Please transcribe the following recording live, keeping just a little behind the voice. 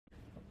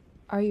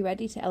Are you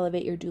ready to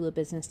elevate your doula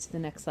business to the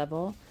next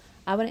level?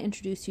 I want to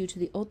introduce you to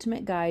the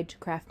ultimate guide to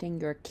crafting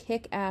your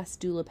kick-ass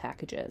doula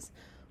packages.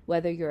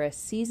 Whether you're a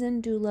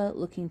seasoned doula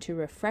looking to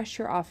refresh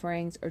your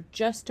offerings or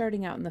just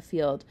starting out in the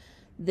field,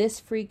 this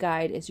free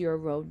guide is your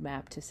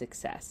roadmap to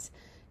success.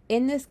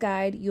 In this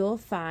guide, you'll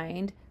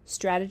find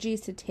strategies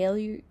to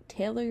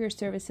tailor your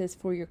services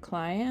for your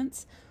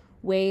clients,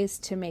 ways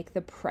to make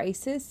the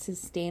prices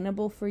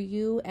sustainable for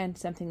you and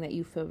something that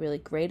you feel really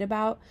great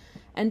about,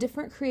 and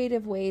different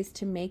creative ways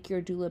to make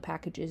your doula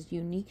packages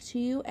unique to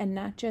you and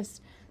not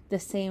just the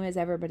same as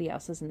everybody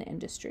else's in the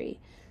industry.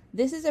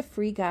 This is a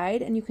free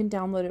guide and you can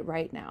download it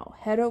right now.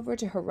 Head over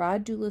to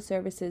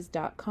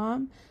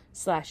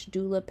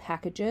haraddoulaservices.com/doula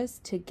packages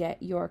to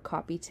get your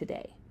copy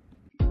today.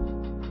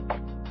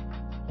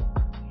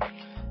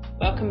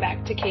 Welcome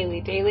back to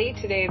Kaylee Daily.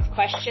 Today's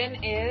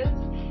question is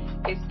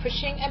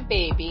pushing a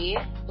baby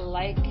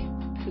like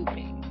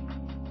pooping?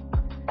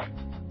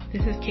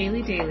 This is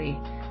Kaylee Daily,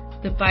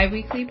 the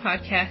bi-weekly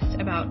podcast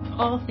about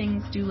all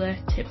things doula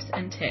tips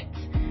and tits,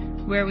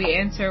 where we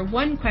answer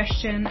one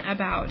question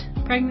about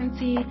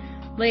pregnancy,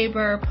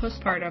 labor,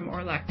 postpartum,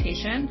 or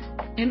lactation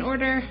in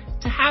order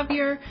to have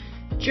your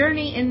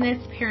journey in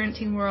this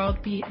parenting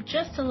world be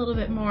just a little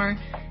bit more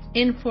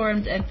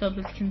informed and filled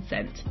with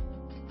consent.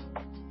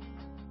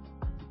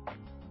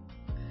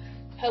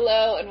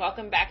 Hello and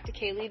welcome back to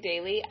Kaylee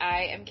Daily.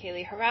 I am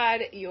Kaylee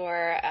Harad,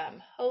 your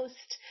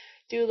host,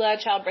 doula,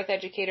 childbirth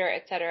educator,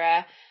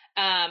 etc.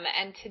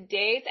 And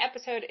today's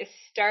episode is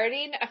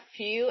starting a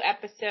few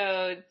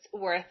episodes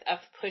worth of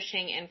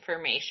pushing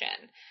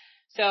information.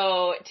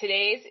 So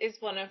today's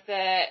is one of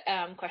the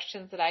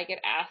questions that I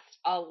get asked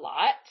a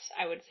lot,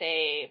 I would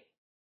say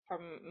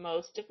from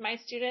most of my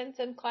students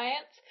and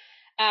clients.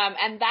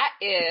 And that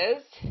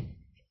is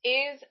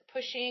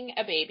pushing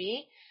a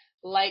baby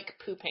like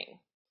pooping?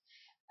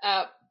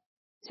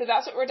 So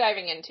that's what we're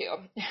diving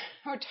into.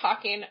 We're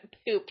talking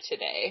poop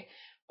today,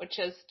 which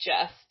is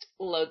just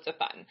loads of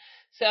fun.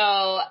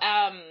 So,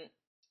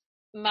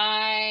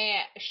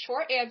 my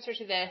short answer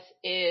to this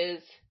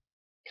is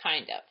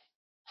kind of,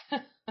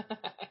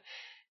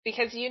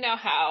 because you know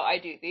how I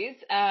do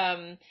these.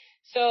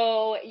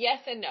 So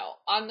yes and no.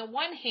 On the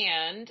one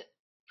hand,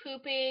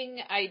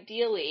 pooping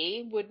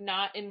ideally would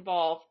not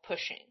involve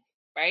pushing,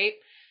 right?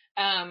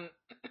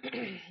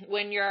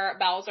 When your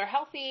bowels are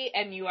healthy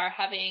and you are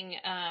having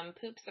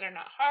poops that are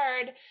not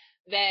hard,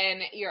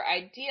 then your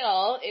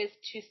ideal is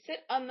to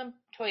sit on the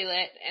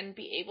toilet and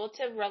be able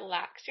to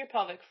relax your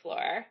pelvic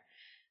floor,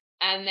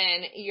 and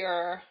then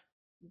your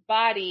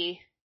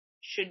body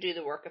should do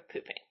the work of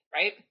pooping,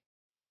 right?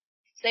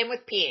 Same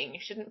with peeing.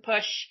 You shouldn't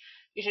push,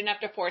 you shouldn't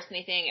have to force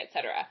anything,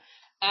 etc.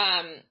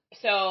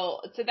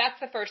 So that's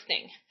the first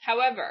thing.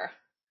 However,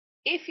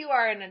 if you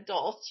are an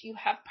adult, you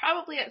have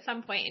probably at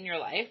some point in your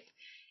life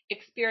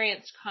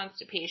experienced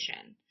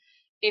constipation.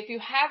 If you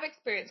have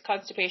experienced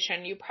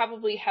constipation, you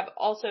probably have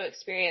also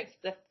experienced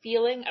the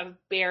feeling of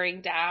bearing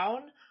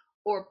down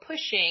or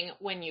pushing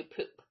when you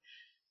poop.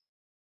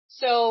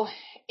 So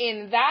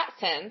in that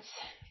sense,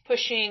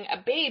 pushing a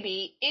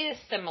baby is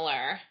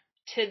similar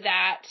to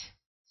that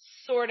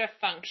sort of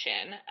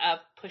function of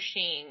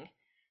pushing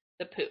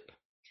the poop.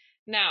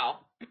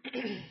 Now,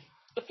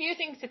 a few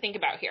things to think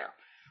about here.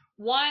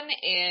 One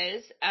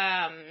is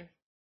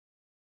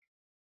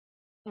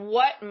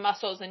what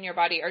muscles in your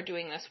body are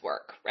doing this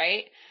work,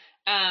 right?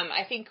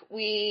 I think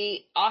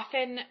we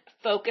often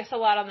focus a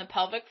lot on the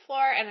pelvic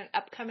floor, and an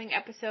upcoming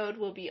episode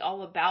will be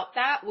all about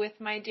that with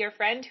my dear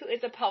friend who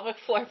is a pelvic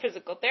floor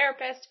physical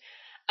therapist.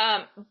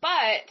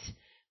 But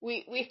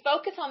we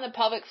focus on the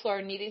pelvic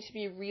floor needing to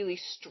be really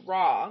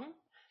strong,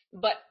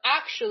 but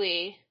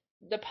actually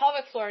the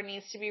pelvic floor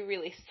needs to be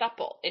really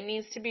supple. It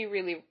needs to be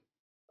really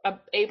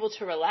able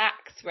to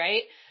relax,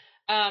 right?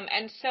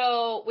 And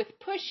so with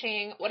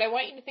pushing, what I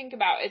want you to think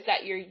about is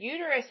that your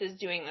uterus is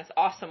doing this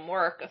awesome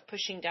work of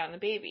pushing down the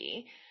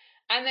baby.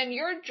 And then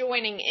you're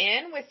joining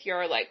in with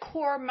your like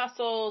core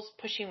muscles,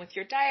 pushing with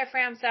your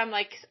diaphragm some,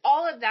 like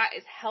all of that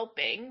is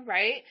helping,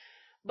 right?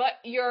 But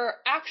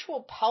your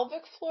actual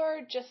pelvic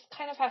floor just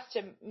kind of has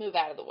to move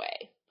out of the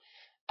way.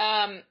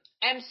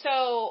 And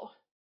so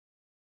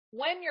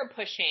when you're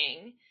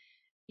pushing,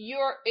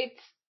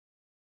 it's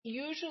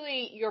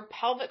usually your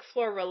pelvic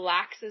floor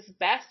relaxes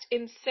best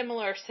in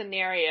similar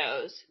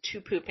scenarios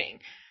to pooping.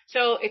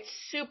 So it's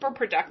super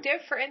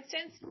productive, for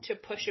instance, to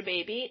push a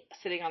baby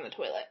sitting on the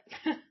toilet.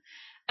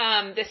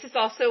 This is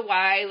also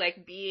why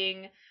like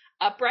being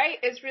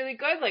upright is really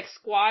good, like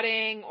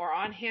squatting or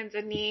on hands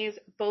and knees,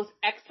 both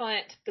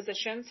excellent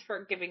positions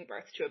for giving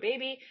birth to a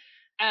baby.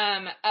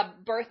 A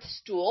birth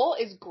stool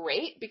is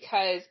great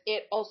because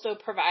it also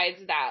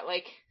provides that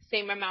like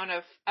same amount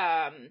of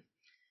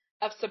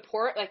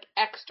support, like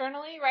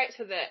externally, right?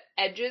 So the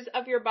edges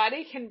of your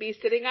body can be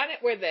sitting on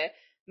it, where the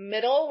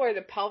middle, where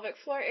the pelvic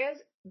floor is,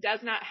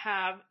 does not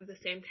have the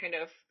same kind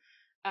of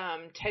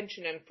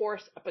tension and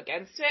force up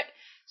against it.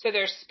 So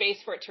there's space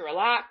for it to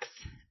relax,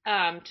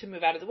 to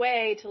move out of the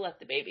way, to let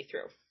the baby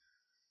through.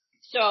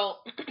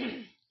 So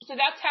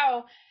that's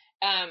how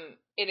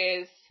it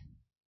is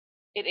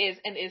it is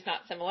and is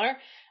not similar.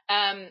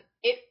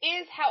 It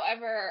is,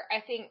 however,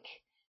 I think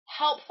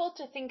helpful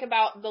to think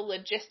about the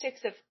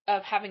logistics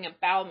of having a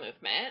bowel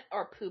movement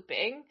or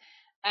pooping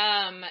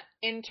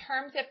in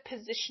terms of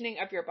positioning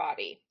of your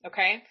body,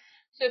 okay?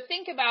 So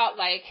think about,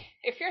 like,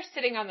 if you're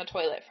sitting on the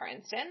toilet, for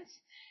instance,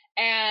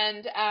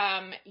 and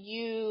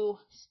you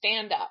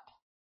stand up,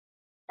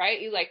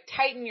 right? You, like,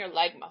 tighten your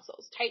leg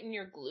muscles, tighten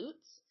your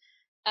glutes.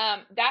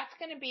 That's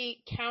going to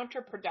be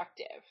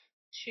counterproductive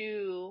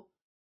to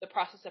the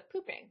process of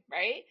pooping,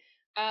 right?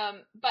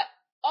 But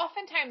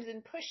oftentimes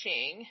in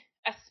pushing,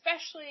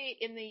 especially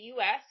in the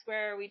US,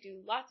 where we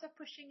do lots of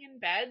pushing in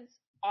beds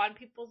on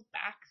people's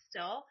backs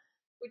still,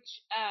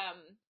 which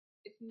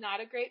is not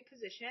a great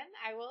position.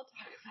 I will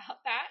talk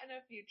about that in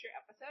a future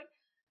episode.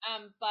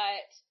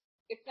 But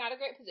it's not a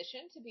great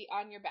position to be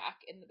on your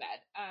back in the bed.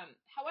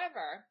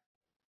 However,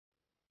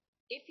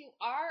 if you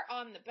are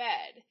on the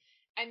bed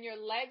and your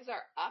legs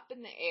are up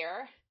in the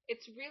air,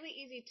 it's really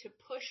easy to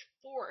push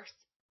force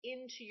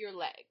into your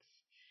legs.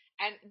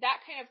 And that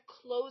kind of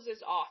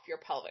closes off your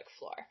pelvic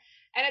floor.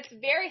 And it's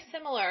very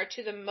similar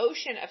to the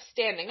motion of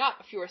standing up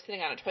if you were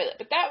sitting on a toilet.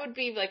 But that would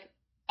be, like,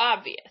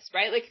 obvious,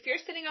 right? Like, if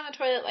you're sitting on the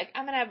toilet, like,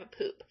 I'm going to have a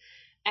poop.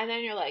 And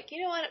then you're like,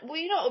 you know what? Well,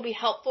 you know what would be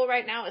helpful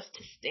right now is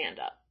to stand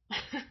up.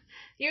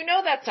 You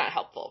know that's not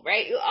helpful,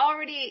 right? You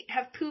already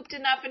have pooped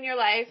enough in your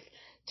life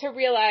to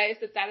realize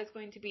that that is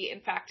going to be, in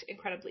fact,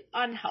 incredibly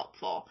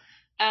unhelpful.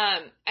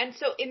 And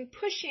so in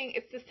pushing,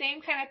 it's the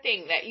same kind of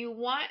thing, that you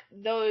want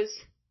those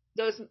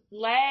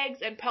legs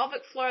and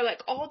pelvic floor,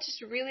 like, all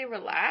just really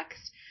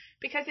relaxed,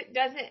 because it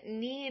doesn't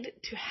need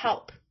to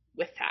help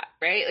with that,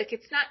 right? Like,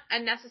 it's not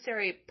a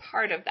necessary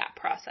part of that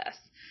process.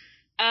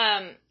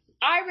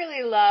 I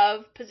really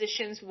love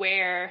positions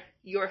where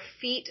your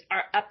feet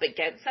are up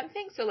against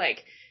something. So,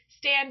 like,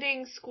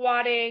 standing,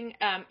 squatting,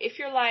 if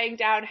you're lying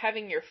down,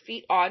 having your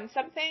feet on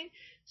something,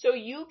 so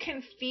you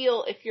can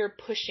feel if you're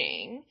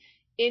pushing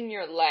in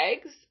your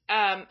legs,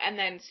 and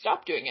then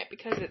stop doing it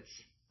because it's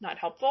not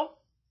helpful.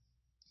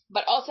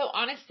 But also,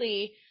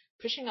 honestly,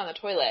 pushing on the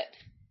toilet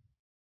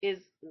is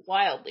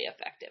wildly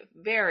effective.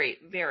 Very,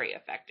 very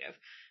effective.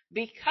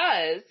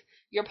 Because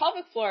your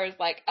pelvic floor is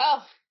like,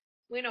 oh,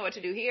 we know what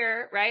to do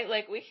here, right?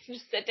 Like, we can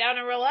just sit down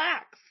and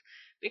relax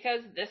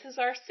because this is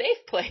our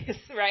safe place,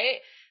 right?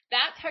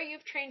 That's how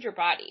you've trained your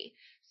body.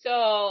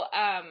 So,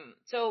 I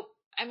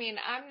mean,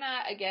 I'm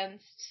not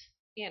against,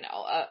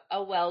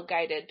 a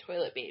well-guided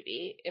toilet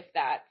baby if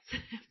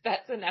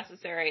that's a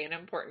necessary and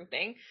important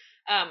thing,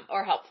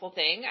 or helpful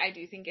thing. I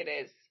do think it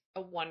is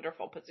a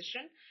wonderful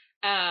position.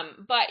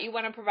 But you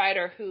want a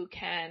provider who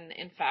can,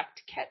 in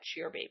fact, catch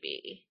your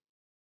baby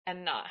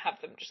and not have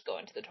them just go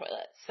into the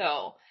toilet.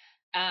 So,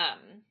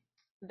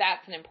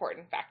 that's an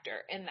important factor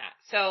in that.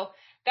 So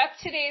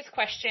that's today's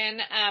question.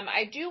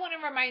 I do want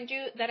to remind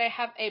you that I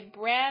have a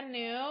brand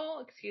new,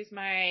 excuse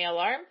my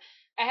alarm,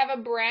 I have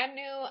a brand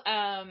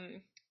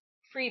new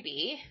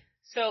freebie.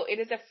 So it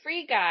is a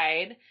free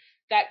guide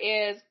that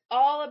is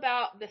all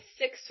about the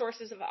 6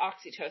 sources of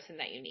oxytocin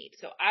that you need.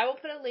 So I will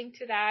put a link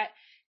to that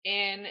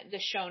in the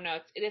show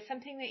notes. It is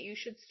something that you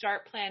should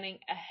start planning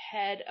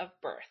ahead of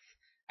birth,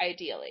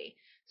 ideally.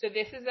 So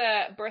this is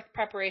a birth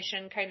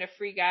preparation kind of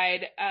free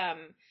guide,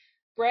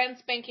 brand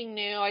spanking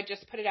new. I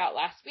just put it out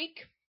last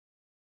week.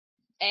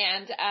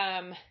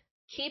 And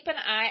keep an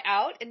eye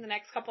out in the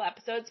next couple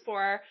episodes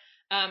for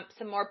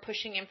some more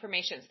pushing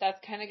information. So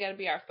that's kind of going to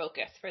be our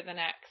focus for the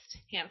next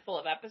handful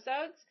of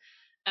episodes.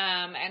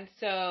 And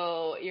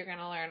so you're going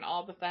to learn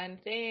all the fun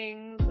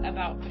things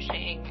about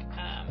pushing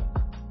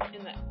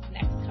in the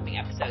next coming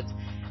episodes.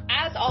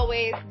 As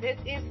always, this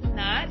is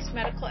not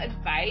medical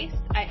advice.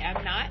 I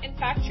am not, in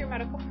fact, your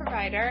medical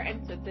provider,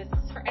 and so this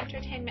is for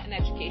entertainment and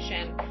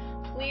education.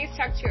 Please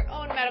talk to your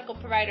own medical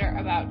provider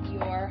about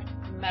your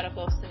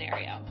medical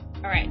scenario.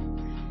 All right.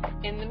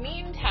 In the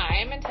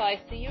meantime, until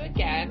I see you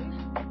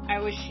again, I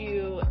wish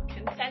you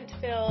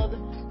consent-filled,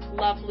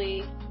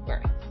 lovely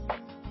births.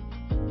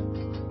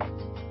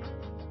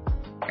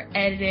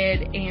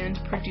 Edited and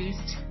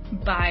produced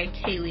by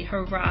Kaylee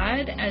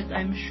Harrod, as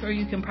I'm sure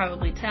you can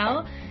probably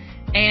tell.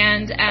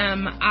 And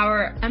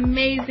our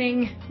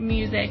amazing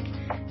music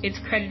is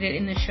credited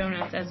in the show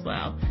notes as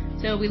well.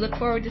 So we look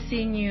forward to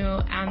seeing you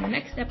on the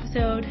next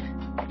episode.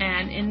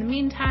 And in the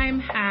meantime,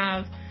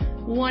 have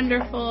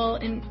wonderful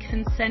and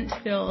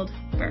consent-filled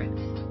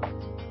births.